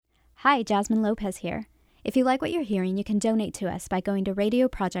Hi, Jasmine Lopez here. If you like what you're hearing, you can donate to us by going to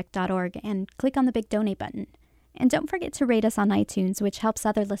radioproject.org and click on the big donate button. And don't forget to rate us on iTunes, which helps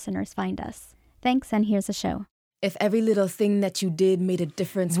other listeners find us. Thanks, and here's the show. If every little thing that you did made a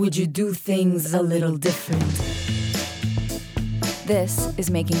difference, would you do things a little different? This is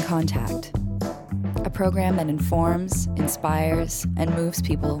Making Contact, a program that informs, inspires, and moves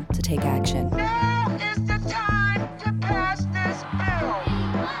people to take action. Now is the time to pass this bill.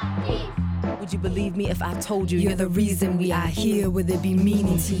 Would you believe me if I told you you're the reason we are here? Would there be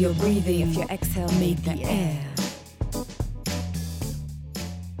meaning to your breathing if your exhale made the air?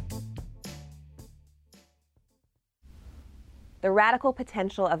 The radical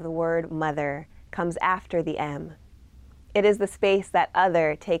potential of the word mother comes after the M. It is the space that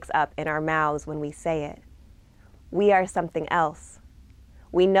other takes up in our mouths when we say it. We are something else.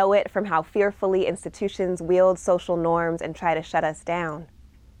 We know it from how fearfully institutions wield social norms and try to shut us down.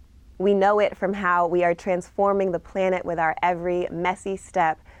 We know it from how we are transforming the planet with our every messy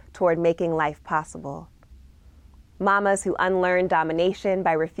step toward making life possible. Mamas who unlearn domination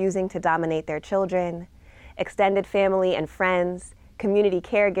by refusing to dominate their children, extended family and friends, community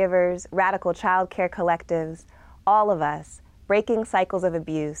caregivers, radical childcare collectives, all of us breaking cycles of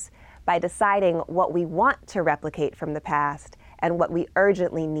abuse by deciding what we want to replicate from the past and what we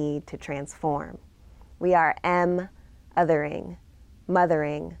urgently need to transform. We are othering,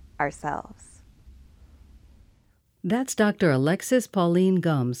 mothering ourselves. That's Dr. Alexis Pauline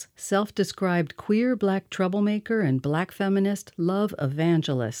Gumbs, self-described queer Black troublemaker and Black feminist love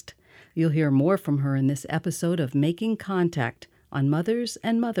evangelist. You'll hear more from her in this episode of Making Contact on mothers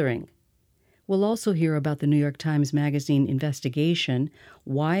and mothering. We'll also hear about the New York Times Magazine investigation,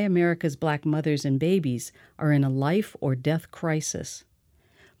 Why America's Black Mothers and Babies Are in a Life or Death Crisis.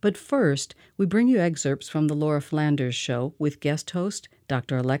 But first, we bring you excerpts from The Laura Flanders Show with guest host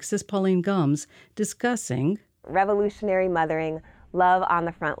Dr. Alexis Pauline Gumbs discussing Revolutionary Mothering, Love on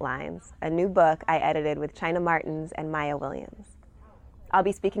the Front Lines, a new book I edited with China Martins and Maya Williams. I'll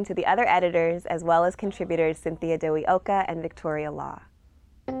be speaking to the other editors as well as contributors Cynthia Dewey-Oka and Victoria Law.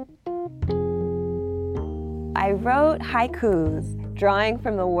 I wrote haikus, drawing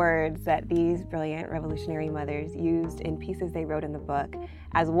from the words that these brilliant revolutionary mothers used in pieces they wrote in the book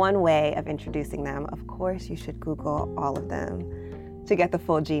as one way of introducing them. Of course, you should Google all of them to get the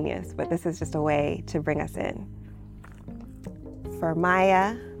full genius, but this is just a way to bring us in. For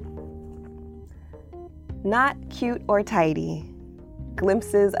Maya, not cute or tidy,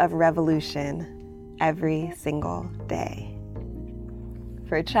 glimpses of revolution every single day.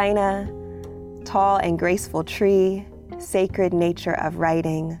 For China, tall and graceful tree, sacred nature of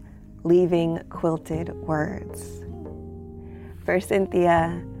writing, leaving quilted words. For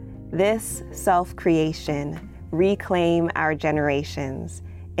Cynthia, this self-creation, reclaim our generations,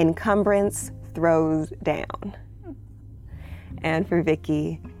 encumbrance throws down. And for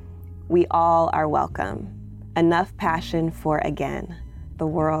Vicky, we all are welcome. Enough passion for again. The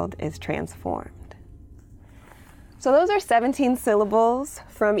world is transformed. So those are 17 syllables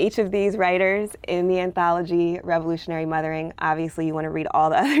from each of these writers in the anthology Revolutionary Mothering. Obviously, you want to read all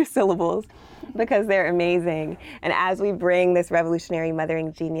the other syllables because they're amazing. And as we bring this revolutionary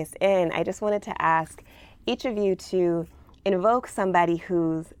mothering genius in, I just wanted to ask each of you to invoke somebody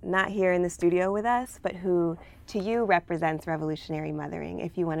who's not here in the studio with us, but who to you represents revolutionary mothering.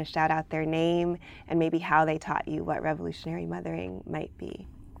 If you want to shout out their name and maybe how they taught you what revolutionary mothering might be.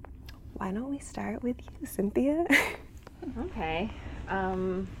 Why don't we start with you, Cynthia? Okay.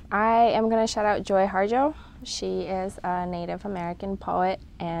 I am going to shout out Joy Harjo. She is a Native American poet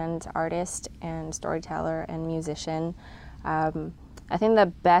and artist and storyteller and musician. I think the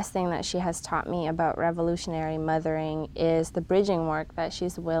best thing that she has taught me about revolutionary mothering is the bridging work that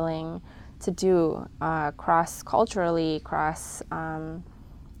she's willing to do cross-culturally, across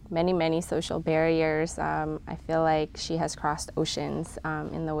many social barriers. I feel like she has crossed oceans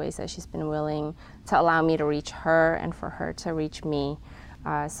in the ways that she's been willing to allow me to reach her and for her to reach me.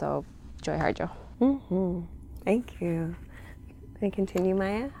 So, Joy Harjo. Mm-hmm. Thank you. Can I continue,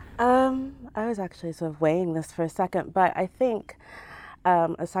 Maya? I was actually sort of weighing this for a second, but I think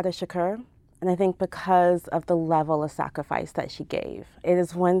Assata Shakur, and I think because of the level of sacrifice that she gave. It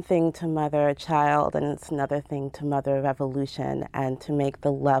is one thing to mother a child, and it's another thing to mother a revolution, and to make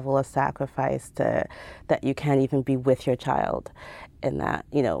the level of sacrifice that you can't even be with your child in that,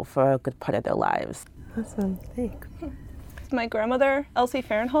 for a good part of their lives. Awesome, thanks. My grandmother, Elsie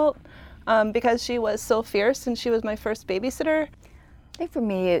Fahrenholt, because she was so fierce and she was my first babysitter. I think for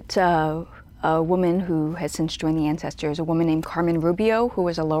me, it's a woman who has since joined the Ancestors, a woman named Carmen Rubio, who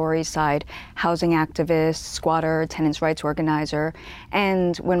was a Lower East Side housing activist, squatter, tenants' rights organizer.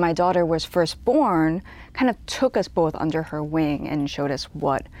 And when my daughter was first born, kind of took us both under her wing and showed us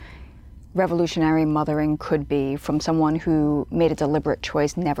what revolutionary mothering could be, from someone who made a deliberate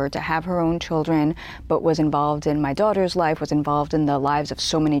choice never to have her own children, but was involved in my daughter's life, was involved in the lives of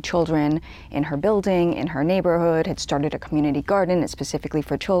so many children in her building, in her neighborhood, had started a community garden specifically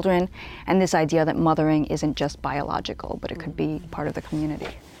for children, and this idea that mothering isn't just biological, but it could be part of the community.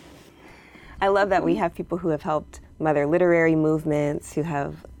 I love that we have people who have helped mother literary movements, who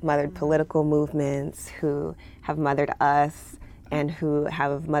have mothered political movements, who have mothered us, and who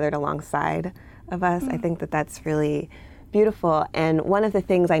have mothered alongside of us. I think that that's really beautiful. And one of the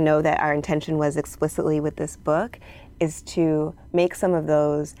things I know that our intention was explicitly with this book is to make some of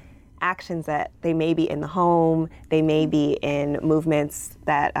those actions that they may be in the home, they may be in movements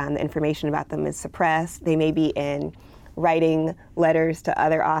that the information about them is suppressed, they may be in writing letters to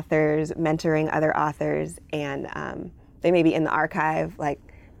other authors, mentoring other authors, and they may be in the archive, like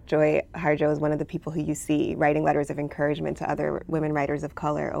Joy Harjo is one of the people who you see writing letters of encouragement to other women writers of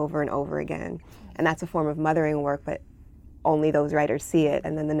color over and over again. And that's a form of mothering work, but only those writers see it,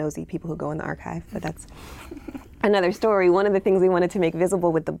 and then the nosy people who go in the archive. But that's another story. One of the things we wanted to make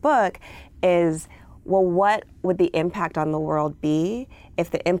visible with the book is, well, what would the impact on the world be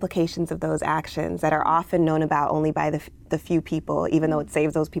if the implications of those actions that are often known about only by the few people, even though it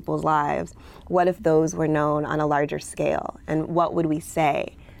saves those people's lives, what if those were known on a larger scale? And what would we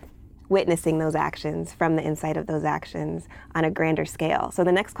say witnessing those actions, from the insight of those actions on a grander scale? So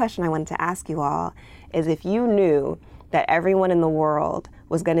the next question I wanted to ask you all is, if you knew that everyone in the world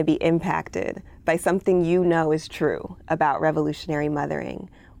was going to be impacted by something you know is true about revolutionary mothering,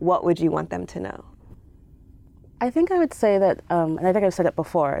 what would you want them to know? I think I would say that, and I think I've said it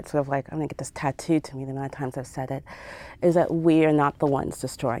before, it's sort of like, I'm going to get this tattooed to me the amount of times I've said it, is that we are not the ones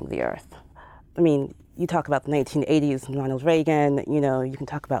destroying the earth. I mean, you talk about the 1980s and Ronald Reagan, you know, you can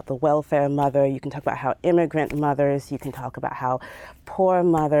talk about the welfare mother, you can talk about how immigrant mothers, you can talk about how poor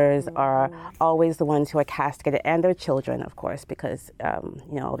mothers are always the ones who are castigated, and their children, of course, because,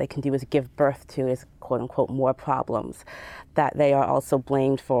 you know, all they can do is give birth to is, quote unquote, more problems. That they are also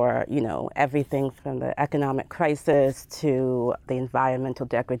blamed for, you know, everything from the economic crisis to the environmental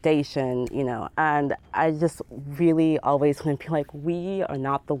degradation, you know, and I just really always want to be like, we are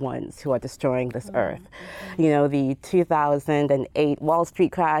not the ones who are destroying this earth. You know, the 2008 Wall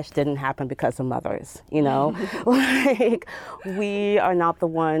Street crash didn't happen because of mothers, you know, like, we are not the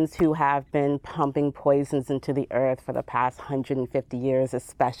ones who have been pumping poisons into the earth for the past 150 years,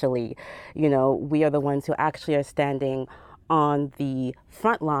 especially, you know, we are the ones who actually are standing on the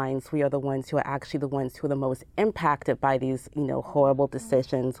front lines. We are the ones who are actually the ones who are the most impacted by these, you know, horrible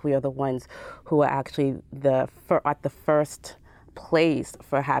decisions. We are the ones who are actually at the first place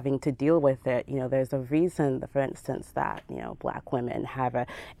for having to deal with it. You know, there's a reason, for instance, that, you know, Black women have an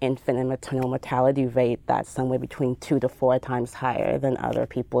infant and maternal mortality rate that's somewhere between 2 to 4 times higher than other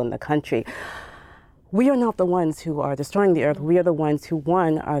people in the country. We are not the ones who are destroying the earth. We are the ones who,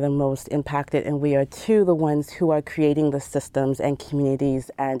 one, are the most impacted, and we are, two, the ones who are creating the systems and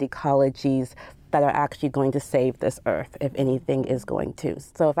communities and ecologies that are actually going to save this earth, if anything is going to.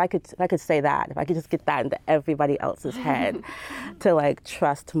 So if I could say that, if I could just get that into everybody else's head, to like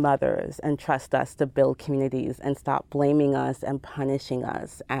trust mothers and trust us to build communities and stop blaming us and punishing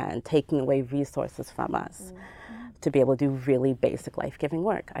us and taking away resources from us, to be able to do really basic life-giving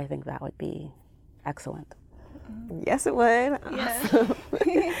work, I think that would be excellent. Yes, it would. Awesome.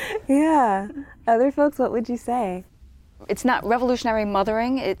 Yeah. Other folks, what would you say? It's not revolutionary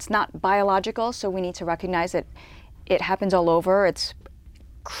mothering, it's not biological, so we need to recognize that it happens all over. It's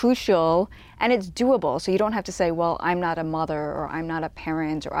crucial and it's doable. So you don't have to say, well, I'm not a mother, or I'm not a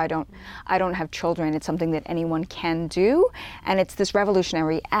parent, or I don't have children. It's something that anyone can do. And it's this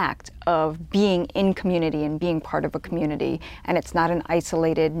revolutionary act of being in community and being part of a community. And it's not an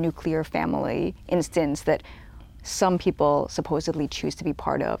isolated nuclear family instance that some people supposedly choose to be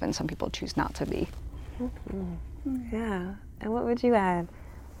part of and some people choose not to be. Yeah. And what would you add,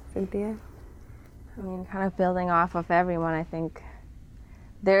 Cynthia? I mean, kind of building off of everyone, I think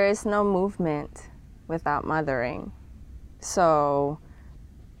there is no movement without mothering. So,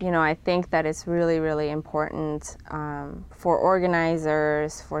 you know, I think that it's really, really important for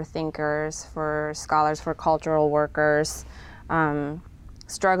organizers, for thinkers, for scholars, for cultural workers,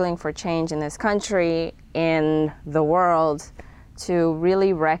 struggling for change in this country, in the world, to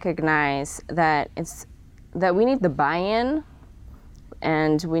really recognize that that we need the buy-in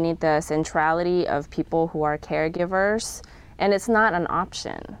and we need the centrality of people who are caregivers, and it's not an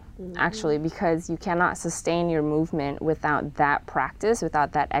option. actually, because you cannot sustain your movement without that practice,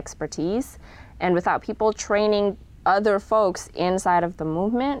 without that expertise, and without people training other folks inside of the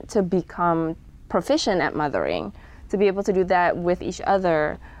movement to become proficient at mothering, to be able to do that with each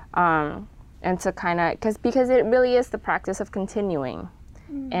other, and to kind of, because it really is the practice of continuing.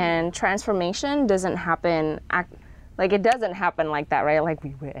 And transformation doesn't happen, it doesn't happen like that, right? Like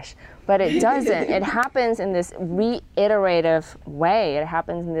we wish, but it doesn't. It happens in this reiterative way. It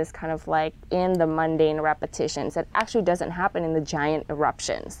happens in this kind of like in the mundane repetitions. It actually doesn't happen in the giant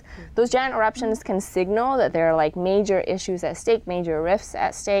eruptions. Those giant eruptions can signal that there are like major issues at stake, major rifts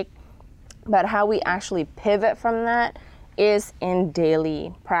at stake, but how we actually pivot from that is in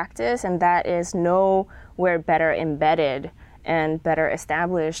daily practice, and that is nowhere better embedded and better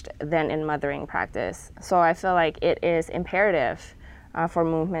established than in mothering practice. So I feel like it is imperative for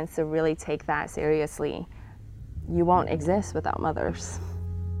movements to really take that seriously. You won't exist without mothers.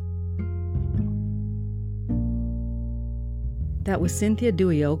 That was Cynthia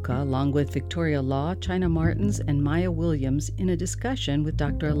Duioka, along with Victoria Law, China Martins, and Maya Williams in a discussion with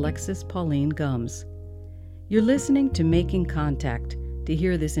Dr. Alexis Pauline Gumbs. You're listening to Making Contact. To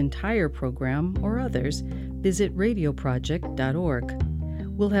hear this entire program or others, visit radioproject.org.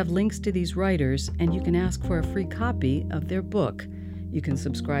 We'll have links to these writers, and you can ask for a free copy of their book. You can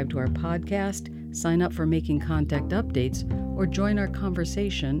subscribe to our podcast, sign up for Making Contact updates, or join our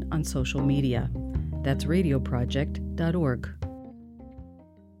conversation on social media. That's radioproject.org.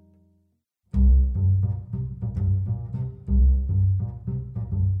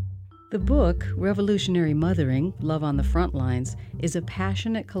 The book, Revolutionary Mothering, Love on the Front Lines, is a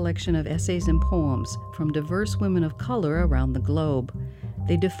passionate collection of essays and poems from diverse women of color around the globe.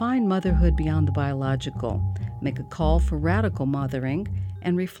 They define motherhood beyond the biological, make a call for radical mothering,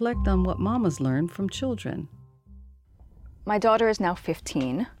 and reflect on what mamas learn from children. My daughter is now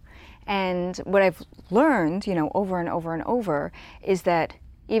 15, and what I've learned, over and over and over, is that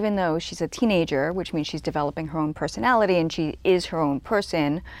even though she's a teenager, which means she's developing her own personality and she is her own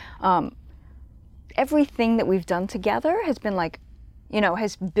person, everything that we've done together has been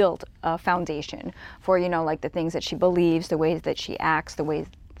has built a foundation for, the things that she believes, the ways that she acts, the ways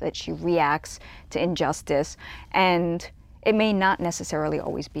that she reacts to injustice. And it may not necessarily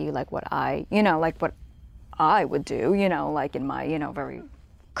always be like what I would do, in my, very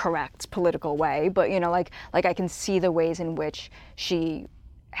correct political way, but, I can see the ways in which she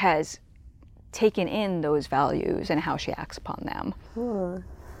has taken in those values and how she acts upon them. Oh.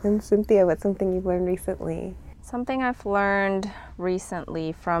 And Cynthia, what's something you've learned recently? Something I've learned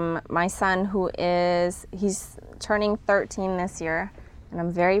recently from my son, he's turning 13 this year, and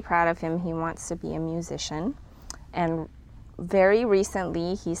I'm very proud of him. He wants to be a musician. And very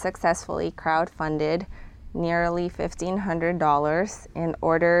recently, he successfully crowdfunded nearly $1,500 in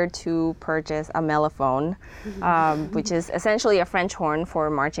order to purchase a mellophone, which is essentially a French horn for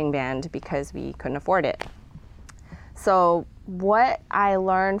a marching band, because we couldn't afford it. So what I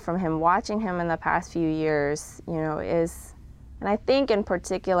learned from him, watching him in the past few years, is, and I think in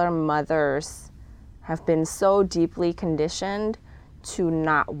particular mothers have been so deeply conditioned to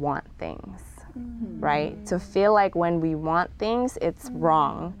not want things, right? To feel like when we want things, it's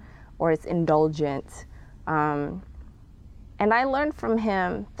wrong or it's indulgent. And I learned from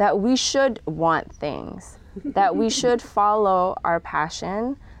him that we should want things, that we should follow our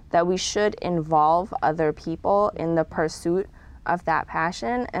passion, that we should involve other people in the pursuit of that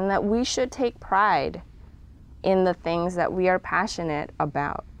passion, and that we should take pride in the things that we are passionate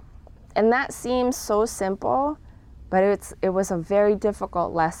about. And that seems so simple, but it was a very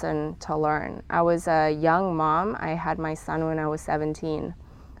difficult lesson to learn. I was a young mom. I had my son when I was 17.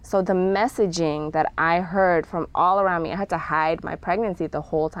 So the messaging that I heard from all around me, I had to hide my pregnancy the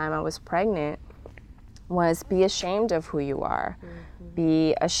whole time I was pregnant, was be ashamed of who you are.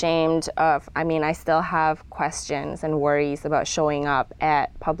 Be ashamed of, I still have questions and worries about showing up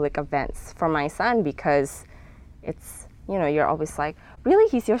at public events for my son, because it's, you're always like, really,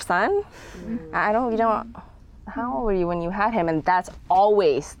 he's your son? How old were you when you had him? And that's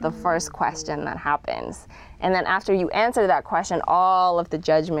always the first question that happens. And then after you answer that question, all of the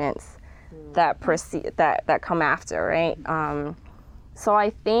judgments that come after, right? So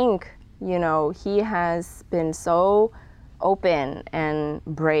I think, he has been so open and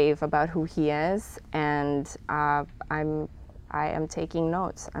brave about who he is, and I am taking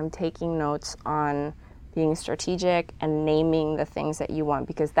notes. I'm taking notes on being strategic and naming the things that you want,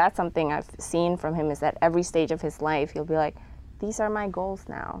 because that's something I've seen from him, is that every stage of his life he'll be like, these are my goals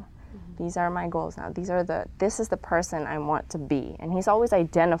now. These are my goals now. This is the person I want to be. And he's always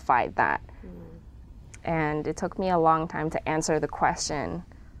identified that. And it took me a long time to answer the question,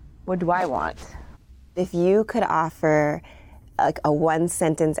 What do I want? If you could offer like a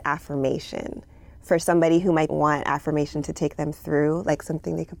one-sentence affirmation for somebody who might want affirmation to take them through, like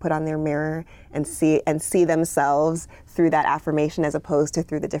something they could put on their mirror and see themselves through that affirmation, as opposed to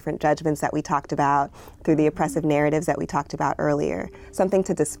through the different judgments that we talked about, through the oppressive narratives that we talked about earlier, something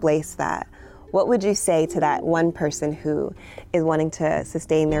to displace that. What would you say to that one person who is wanting to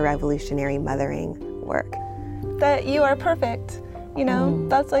sustain their revolutionary mothering work? That you are perfect. You know,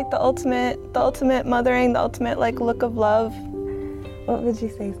 that's like the ultimate mothering, the ultimate like look of love. What would you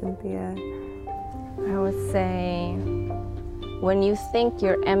say, Cynthia? I would say, when you think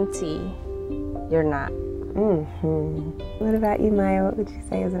you're empty, you're not. What about you, Maya? What would you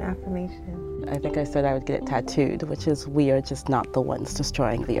say as an affirmation? I think I said I would get it tattooed, which is, we are just not the ones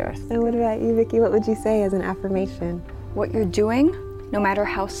destroying the earth. And what about you, Vicki? What would you say as an affirmation? What you're doing, no matter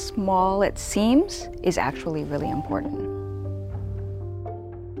how small it seems, is actually really important.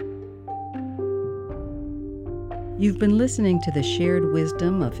 You've been listening to the shared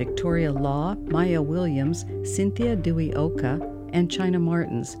wisdom of Victoria Law, Maya Williams, Cynthia Dewey Oka, and China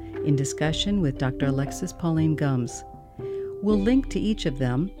Martins in discussion with Dr. Alexis Pauline Gumbs. We'll link to each of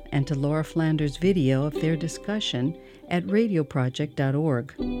them and to Laura Flanders' video of their discussion at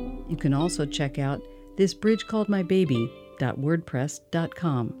radioproject.org. You can also check out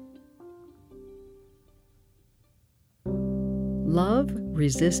thisbridgecalledmybaby.wordpress.com. Love,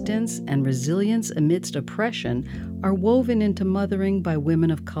 resistance, and resilience amidst oppression are woven into mothering by women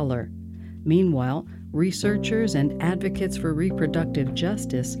of color. Meanwhile, researchers and advocates for reproductive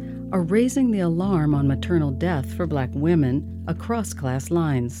justice are raising the alarm on maternal death for Black women across class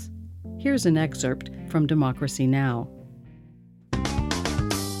lines. Here's an excerpt from Democracy Now!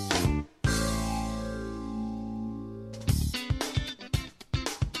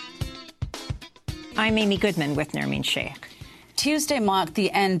 I'm Amy Goodman with Nermeen Sheikh. Tuesday marked the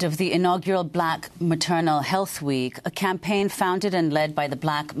end of the inaugural Black Maternal Health Week, a campaign founded and led by the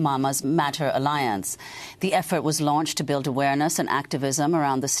Black Mamas Matter Alliance. The effort was launched to build awareness and activism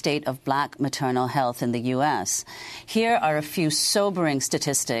around the state of Black maternal health in the U.S. Here are a few sobering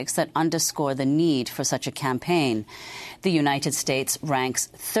statistics that underscore the need for such a campaign. The United States ranks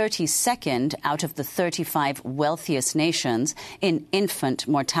 32nd out of the 35 wealthiest nations in infant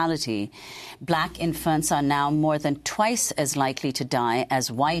mortality. Black infants are now more than twice as likely to die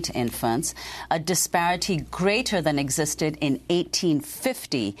as white infants, a disparity greater than existed in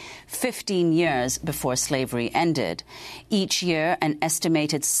 1850, 15 years before slavery ended. Each year, an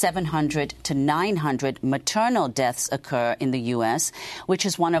estimated 700 to 900 maternal deaths occur in the U.S., which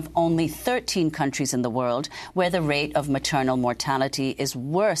is one of only 13 countries in the world where the rate of maternal mortality is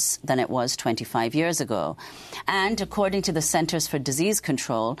worse than it was 25 years ago. And according to the Centers for Disease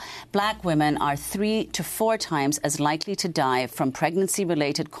Control, Black women are 3 to 4 times as likely to die from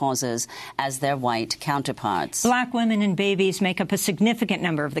pregnancy-related causes as their white counterparts. Black women and babies make up a significant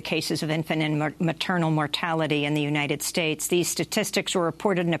number of the cases of infant and maternal mortality in the United States. These statistics were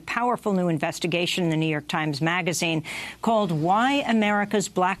reported in a powerful new investigation in the New York Times Magazine called Why America's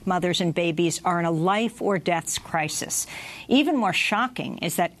Black Mothers and Babies Are in a Life or Deaths Crisis. Even more shocking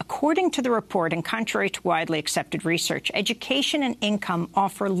is that, according to the report, and contrary to widely accepted research, education and income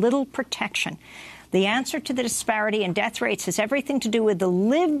offer little protection. The answer to the disparity in death rates has everything to do with the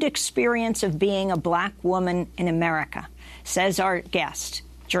lived experience of being a Black woman in America, says our guest,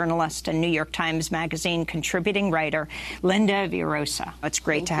 journalist and New York Times Magazine contributing writer, Linda Virosa. It's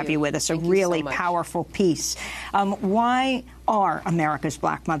great to have you with us. A really powerful piece. Why are America's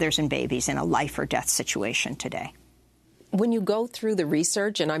Black mothers and babies in a life or death situation today? When you go through the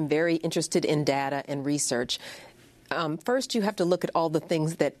research, and I'm very interested in data and research, first you have to look at all the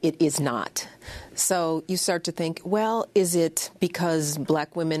things that it is not. So you start to think, well, is it because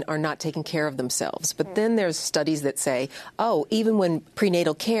Black women are not taking care of themselves? But then there's studies that say, oh, even when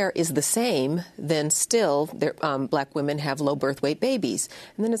prenatal care is the same, then still Black women have low birth weight babies.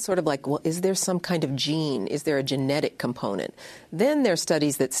 And then it's sort of like, well, is there some kind of gene? Is there a genetic component? Then there's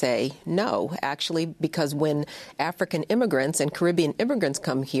studies that say, no, actually, because when African immigrants and Caribbean immigrants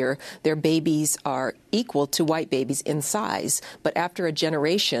come here, their babies are equal to white babies in size. But after a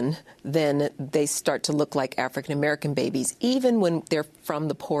generation, then they start to look like African-American babies, even when they're from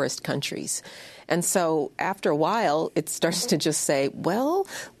the poorest countries. And so after a while, it starts to just say, well,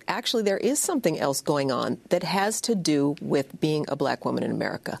 actually, there is something else going on that has to do with being a Black woman in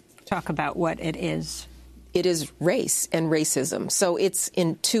America. Talk about what it is. It is race and racism. So it's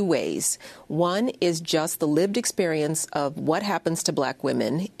in two ways. One is just the lived experience of what happens to Black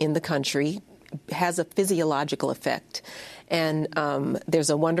women in the country has a physiological effect. And there's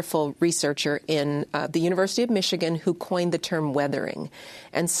a wonderful researcher in the University of Michigan who coined the term weathering.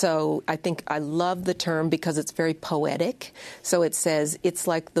 And so I think I love the term because it's very poetic. So it says it's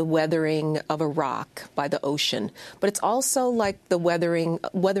like the weathering of a rock by the ocean, but it's also like the weathering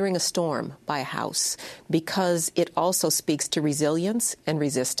a storm by a house, because it also speaks to resilience and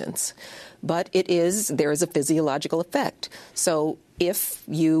resistance. But there is a physiological effect. So if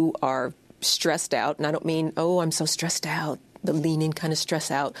you are stressed out, and I don't mean, oh, I'm so stressed out, the leaning kind of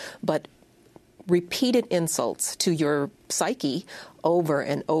stress out, but repeated insults to your psyche over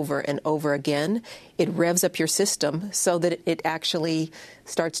and over and over again, it revs up your system so that it actually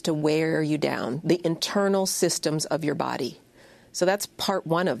starts to wear you down, the internal systems of your body. So that's part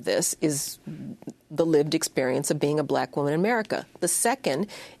one of this, is the lived experience of being a black woman in America. The second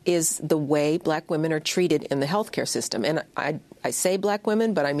is the way black women are treated in the healthcare system. And I say black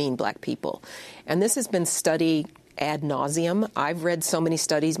women, but I mean black people. And this has been studied ad nauseum. I've read so many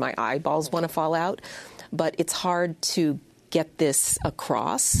studies, my eyeballs want to fall out. But it's hard to get this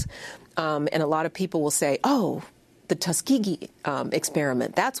across. And a lot of people will say, oh, the Tuskegee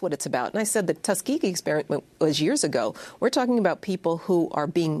experiment, that's what it's about. And I said the Tuskegee experiment was years ago. We're talking about people who are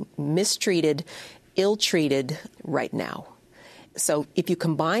being mistreated, ill-treated right now. So if you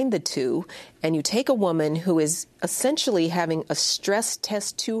combine the two and you take a woman who is essentially having a stress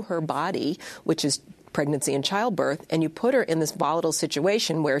test to her body, which is pregnancy and childbirth, and you put her in this volatile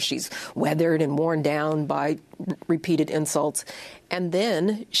situation where she's weathered and worn down by repeated insults, and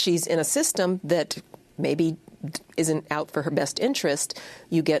then she's in a system that maybe isn't out for her best interest,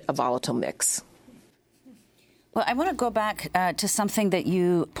 you get a volatile mix. Well, I want to go back to something that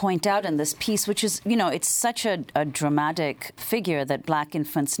you point out in this piece, which is, it's such a dramatic figure that black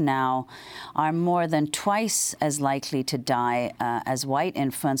infants now are more than twice as likely to die as white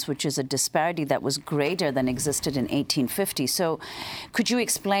infants, which is a disparity that was greater than existed in 1850. So could you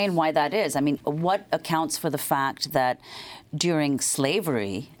explain why that is? I mean, what accounts for the fact that during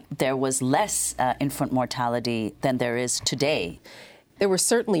slavery there was less infant mortality than there is today? There were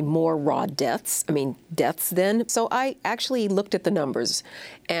certainly more raw deaths then. So I actually looked at the numbers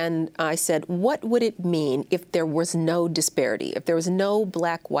and I said, what would it mean if there was no disparity, if there was no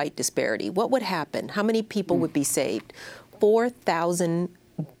black-white disparity? What would happen? How many people would be saved? 4,000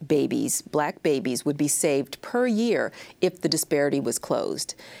 babies, black babies, would be saved per year if the disparity was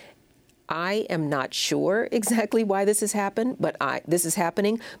closed. I am not sure exactly why this is happening, but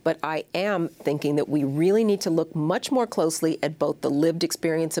I am thinking that we really need to look much more closely at both the lived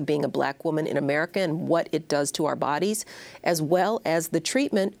experience of being a black woman in America and what it does to our bodies, as well as the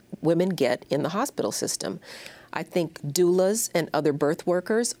treatment women get in the hospital system. I think doulas and other birth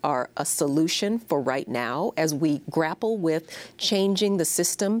workers are a solution for right now as we grapple with changing the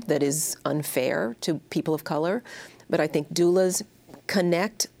system that is unfair to people of color. But I think doulas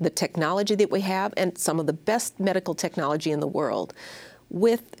connect the technology that we have and some of the best medical technology in the world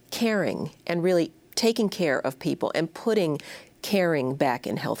with caring and really taking care of people and putting caring back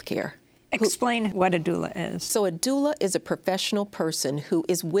in healthcare. Explain what a doula is. So a doula is a professional person who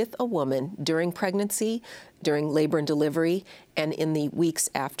is with a woman during pregnancy, during labor and delivery, and in the weeks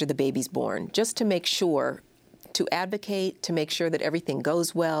after the baby's born, just to make sure, to advocate, to make sure that everything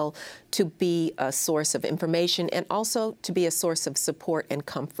goes well, to be a source of information, and also to be a source of support and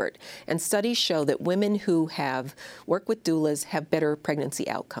comfort. And studies show that women who have worked with doulas have better pregnancy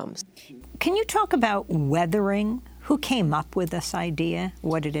outcomes. Can you talk about weathering? Who came up with this idea,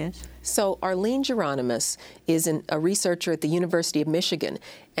 what it is? So Arlene Geronimus is a researcher at the University of Michigan,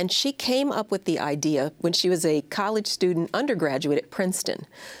 and she came up with the idea when she was a college student undergraduate at Princeton.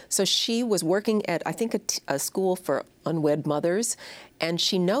 So she was working at, I think, a school for unwed mothers, and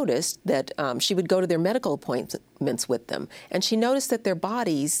she noticed that she would go to their medical appointments with them, and she noticed that their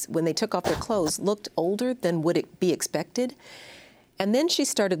bodies, when they took off their clothes, looked older than would it be expected. And then she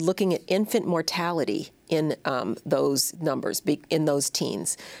started looking at infant mortality in those numbers, in those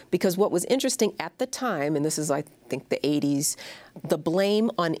teens. Because what was interesting at the time, and this is, I think, the 80s, the blame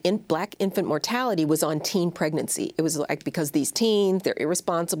on black infant mortality was on teen pregnancy. It was like, because these teens, they're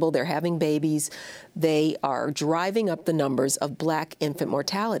irresponsible, they're having babies, they are driving up the numbers of black infant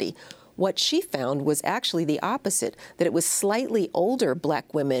mortality. What she found was actually the opposite, that it was slightly older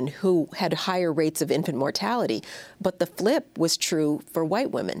black women who had higher rates of infant mortality, but the flip was true for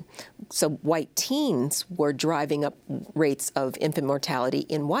white women. So white teens were driving up rates of infant mortality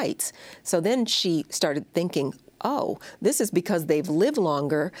in whites. So then she started thinking, oh, this is because they've lived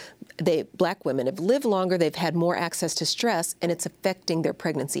longer, black women have lived longer, they've had more access to stress, and it's affecting their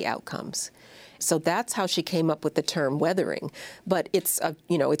pregnancy outcomes. So that's how she came up with the term weathering. But it's,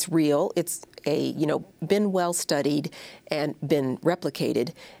 it's real. been well studied and been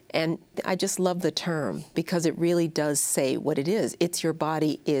replicated. And I just love the term because it really does say what it is. It's your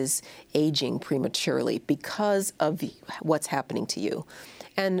body is aging prematurely because of what's happening to you.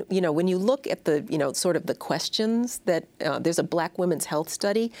 And, when you look at the, sort of the questions that there's a Black women's health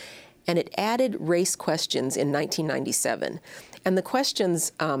study, and it added race questions in 1997. And the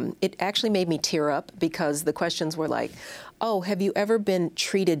questions, it actually made me tear up because the questions were like, oh, have you ever been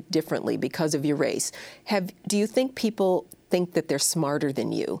treated differently because of your race? Do you think people think that they're smarter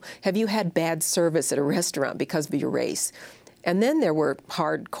than you? Have you had bad service at a restaurant because of your race? And then there were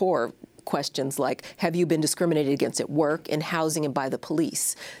hardcore questions like, have you been discriminated against at work, in housing, and by the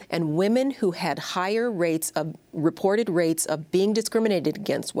police? And women who had higher reported rates of being discriminated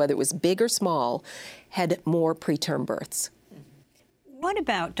against, whether it was big or small, had more preterm births. What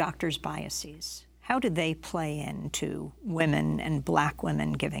about doctors' biases? How do they play into women and Black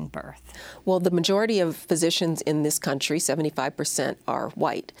women giving birth? Well, the majority of physicians in this country, 75%, are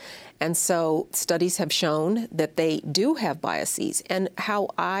white. And so studies have shown that they do have biases. And how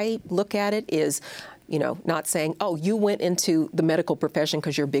I look at it is, not saying, oh, you went into the medical profession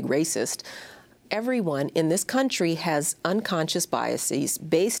because you're a big racist. Everyone in this country has unconscious biases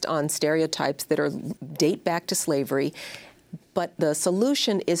based on stereotypes that date back to slavery. But the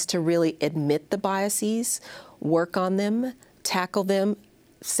solution is to really admit the biases, work on them, tackle them,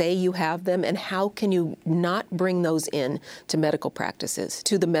 say you have them, and how can you not bring those in to medical practices,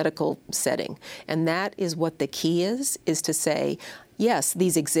 to the medical setting. And that is what the key is to say, yes,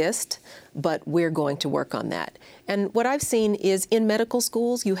 these exist, but we're going to work on that. And what I've seen is in medical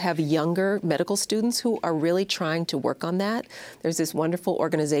schools, you have younger medical students who are really trying to work on that. There's this wonderful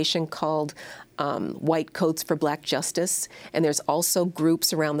organization called White Coats for Black Justice, and there's also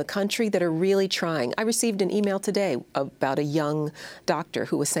groups around the country that are really trying. I received an email today about a young doctor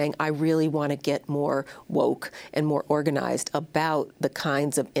who was saying, I really want to get more woke and more organized about the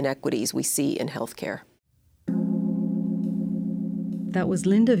kinds of inequities we see in healthcare. That was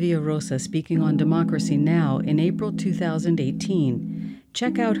Linda Villarosa speaking on Democracy Now! In April 2018.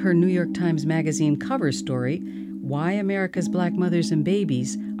 Check out her New York Times Magazine cover story, Why America's Black Mothers and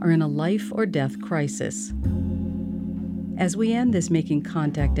Babies Are in a Life or Death Crisis. As we end this Making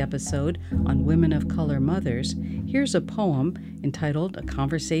Contact episode on women of color mothers, here's a poem entitled A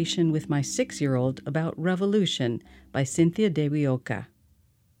Conversation with My 6-Year-Old About Revolution by Cynthia Dewioka.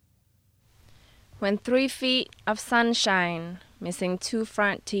 When 3 feet of sunshine, missing 2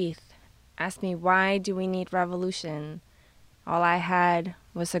 front teeth, asked me why do we need revolution, all I had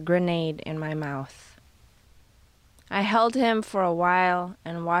was a grenade in my mouth. I held him for a while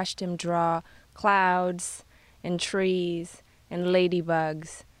and watched him draw clouds and trees and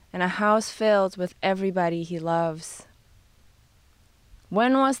ladybugs and a house filled with everybody he loves.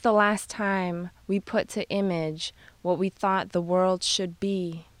 When was the last time we put to image what we thought the world should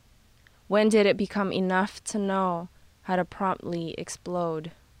be? When did it become enough to know how to promptly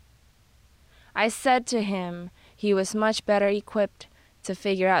explode? I said to him he was much better equipped to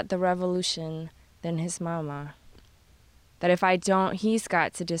figure out the revolution than his mama. That if I don't, he's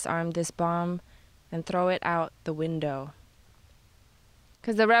got to disarm this bomb and throw it out the window.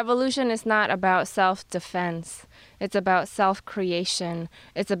 'Cause the revolution is not about self-defense. It's about self-creation.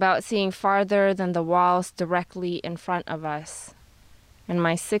 It's about seeing farther than the walls directly in front of us. And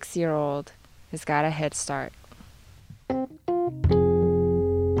my 6-year-old has got a head start.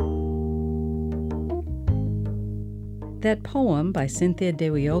 That poem by Cynthia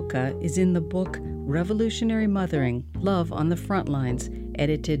Dewioka is in the book Revolutionary Mothering, Love on the Front Lines,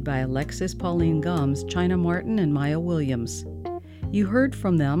 edited by Alexis Pauline Gumbs, China Martin, and Maya Williams. You heard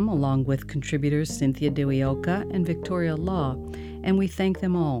from them along with contributors Cynthia Dewioka and Victoria Law, and we thank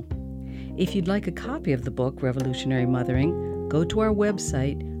them all. If you'd like a copy of the book Revolutionary Mothering, go to our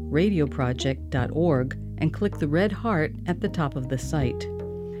website, radioproject.org, and click the red heart at the top of the site.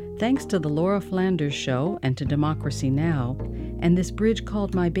 Thanks to the Laura Flanders Show and to Democracy Now! And this bridge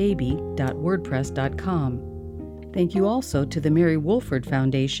called mybaby.wordpress.com. Thank you also to the Mary Wolford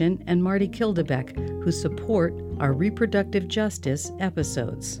Foundation and Marty Kildebeck, who support our reproductive justice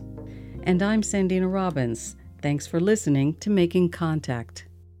episodes. And I'm Sandina Robbins. Thanks for listening to Making Contact.